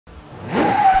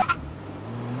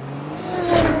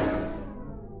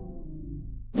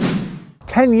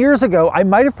10 years ago, I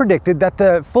might have predicted that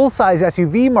the full-size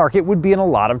SUV market would be in a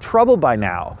lot of trouble by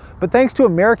now. But thanks to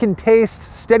American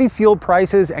taste, steady fuel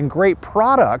prices, and great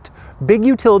product, big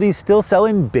utilities still sell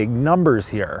in big numbers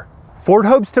here. Ford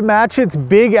hopes to match its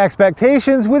big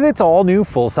expectations with its all-new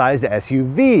full-sized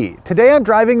SUV. Today I'm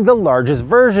driving the largest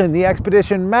version, the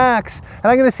Expedition Max, and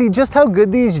I'm going to see just how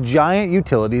good these giant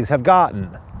utilities have gotten.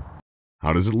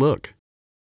 How does it look?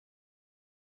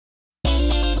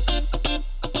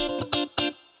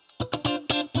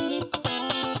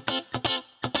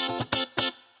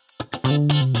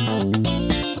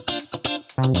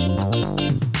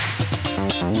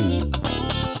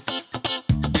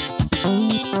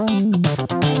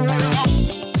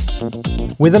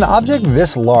 With an object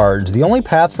this large, the only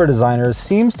path for designers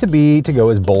seems to be to go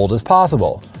as bold as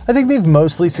possible. I think they've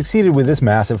mostly succeeded with this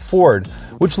massive Ford,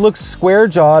 which looks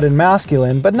square-jawed and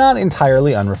masculine, but not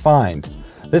entirely unrefined.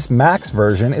 This Max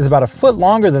version is about a foot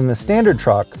longer than the standard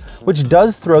truck, which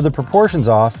does throw the proportions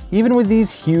off, even with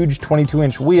these huge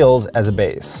 22-inch wheels as a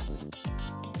base.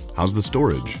 How's the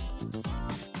storage?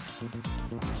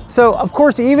 So, of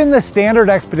course, even the standard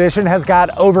Expedition has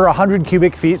got over 100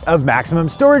 cubic feet of maximum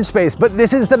storage space, but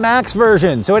this is the Max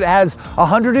version, so it has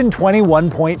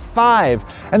 121.5.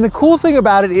 And the cool thing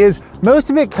about it is most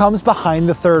of it comes behind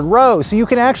the third row, so you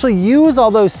can actually use all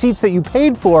those seats that you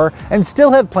paid for and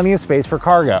still have plenty of space for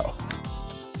cargo.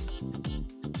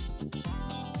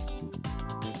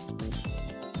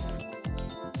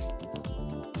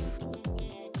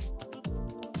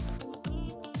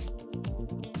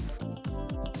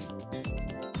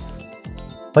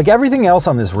 Like everything else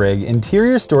on this rig,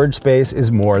 interior storage space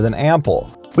is more than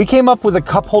ample. We came up with a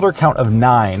cup holder count of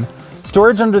 9.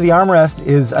 Storage under the armrest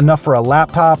is enough for a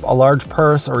laptop, a large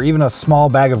purse, or even a small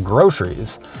bag of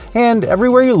groceries. And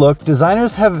everywhere you look,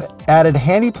 designers have added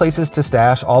handy places to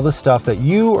stash all the stuff that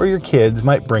you or your kids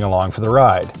might bring along for the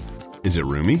ride. Is it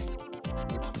roomy?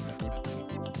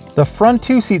 The front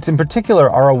 2 seats in particular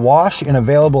are awash in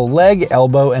available leg,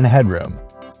 elbow, and headroom.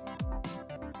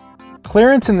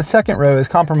 Clearance in the second row is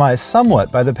compromised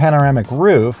somewhat by the panoramic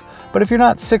roof, but if you're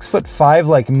not 6'5"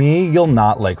 like me, you'll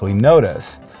not likely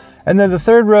notice. And then the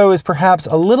third row is perhaps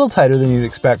a little tighter than you'd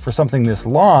expect for something this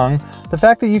long. The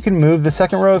fact that you can move the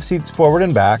second row of seats forward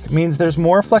and back means there's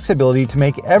more flexibility to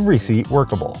make every seat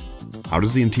workable. How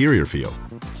does the interior feel?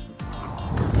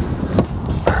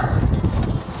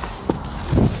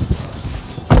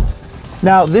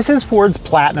 Now, this is Ford's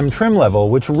Platinum trim level,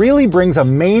 which really brings a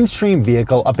mainstream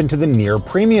vehicle up into the near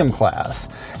premium class.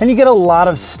 And you get a lot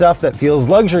of stuff that feels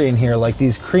luxury in here, like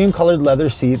these cream-colored leather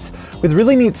seats with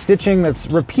really neat stitching that's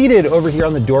repeated over here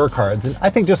on the door cards, and I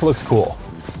think just looks cool.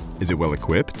 Is it well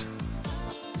equipped?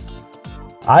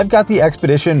 I've got the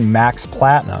Expedition Max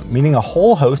Platinum, meaning a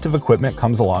whole host of equipment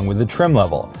comes along with the trim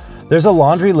level. There's a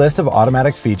laundry list of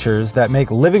automatic features that make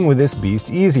living with this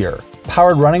beast easier.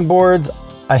 Powered running boards,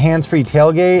 a hands-free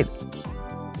tailgate,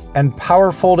 and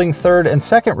power folding third and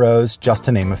second rows, just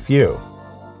to name a few.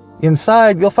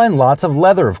 Inside, you'll find lots of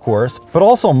leather, of course, but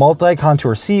also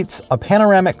multi-contour seats, a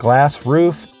panoramic glass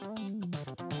roof,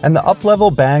 and the up-level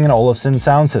Bang & Olufsen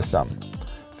sound system.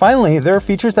 Finally, there are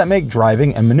features that make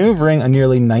driving and maneuvering a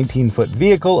nearly 19-foot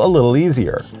vehicle a little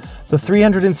easier. The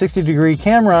 360-degree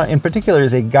camera in particular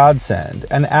is a godsend,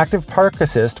 and active park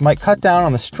assist might cut down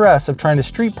on the stress of trying to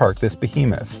street park this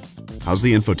behemoth. How's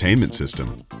the infotainment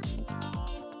system?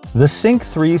 The Sync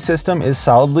 3 system is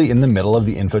solidly in the middle of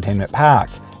the infotainment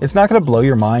pack. It's not going to blow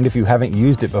your mind if you haven't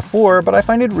used it before, but I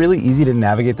find it really easy to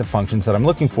navigate the functions that I'm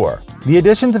looking for. The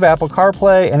additions of Apple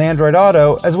CarPlay and Android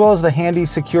Auto, as well as the handy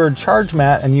secured charge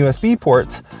mat and USB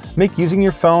ports, make using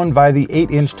your phone via the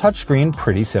 8-inch touchscreen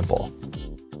pretty simple.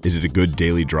 Is it a good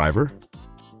daily driver?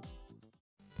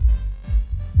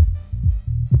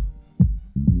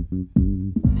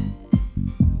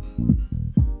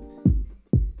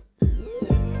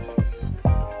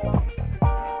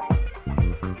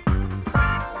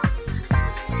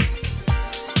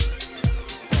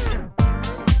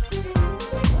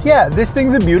 Yeah, this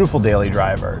thing's a beautiful daily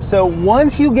driver. So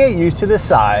once you get used to the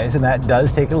size, and that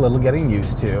does take a little getting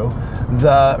used to,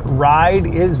 the ride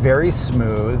is very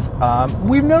smooth.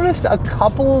 We've noticed a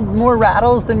couple more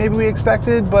rattles than maybe we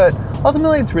expected, but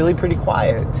ultimately it's really pretty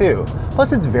quiet too.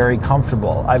 Plus it's very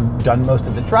comfortable. I've done most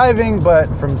of the driving, but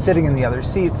from sitting in the other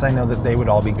seats, I know that they would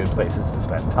all be good places to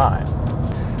spend time.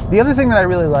 The other thing that I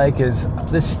really like is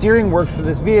the steering works for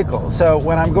this vehicle. So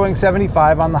when I'm going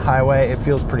 75 on the highway, it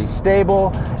feels pretty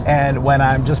stable. And when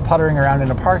I'm just puttering around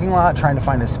in a parking lot trying to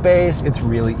find a space, it's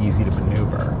really easy to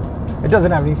maneuver. It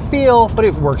doesn't have any feel, but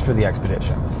it works for the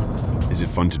Expedition. Is it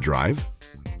fun to drive?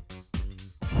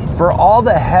 For all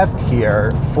the heft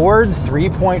here, Ford's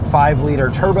 3.5-liter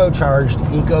turbocharged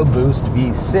Ecoboost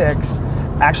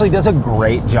V6 actually does a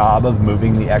great job of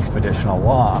moving the Expedition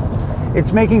along.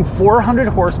 It's making 400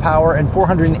 horsepower and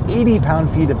 480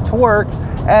 pound-feet of torque,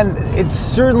 and it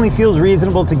certainly feels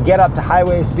reasonable to get up to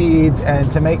highway speeds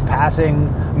and to make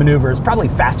passing maneuvers probably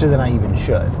faster than I even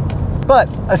should. But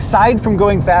aside from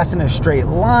going fast in a straight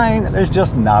line, there's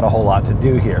just not a whole lot to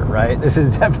do here, right? This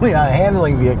is definitely not a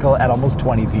handling vehicle at almost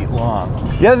 20 feet long.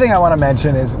 The other thing I want to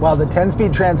mention is while the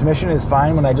 10-speed transmission is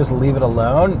fine when I just leave it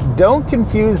alone, don't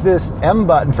confuse this M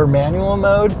button for manual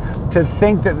mode to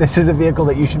think that this is a vehicle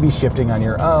that you should be shifting on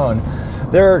your own.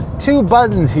 There are two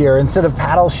buttons here instead of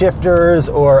paddle shifters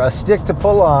or a stick to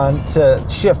pull on to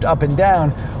shift up and down,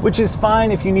 which is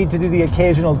fine if you need to do the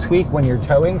occasional tweak when you're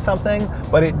towing something,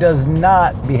 but it does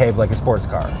not behave like a sports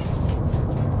car.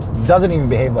 It doesn't even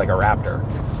behave like a Raptor.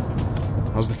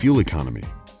 How's the fuel economy?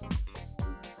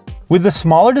 With the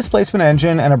smaller displacement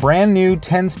engine and a brand new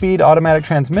 10-speed automatic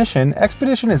transmission,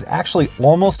 Expedition is actually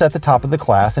almost at the top of the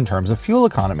class in terms of fuel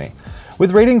economy,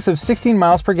 with ratings of 16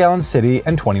 miles per gallon city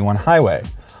and 21 highway.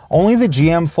 Only the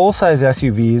GM full-size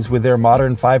SUVs with their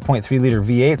modern 5.3-liter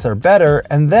V8s are better,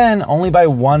 and then only by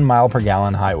 1 mile per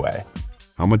gallon highway.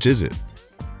 How much is it?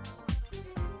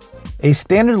 A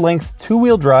standard length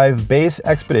two-wheel drive base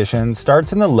Expedition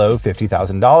starts in the low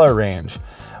 $50,000 range,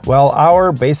 while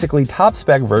our basically top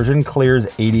spec version clears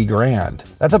 80 grand.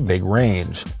 That's a big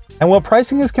range. And while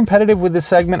pricing is competitive with the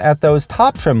segment at those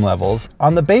top trim levels,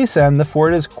 on the base end the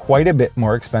Ford is quite a bit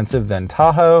more expensive than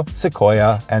Tahoe,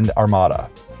 Sequoia, and Armada.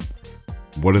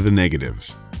 What are the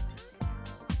negatives?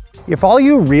 If all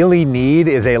you really need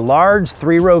is a large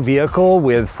 3-row vehicle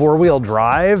with 4-wheel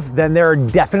drive, then there are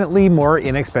definitely more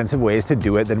inexpensive ways to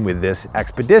do it than with this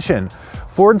Expedition.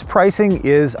 Ford's pricing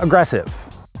is aggressive.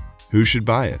 Who should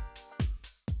buy it?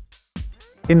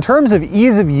 In terms of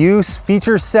ease of use,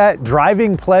 feature set,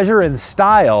 driving pleasure, and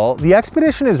style, the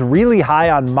Expedition is really high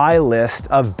on my list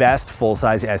of best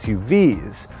full-size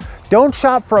SUVs. Don't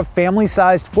shop for a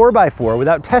family-sized 4x4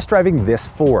 without test driving this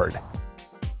Ford.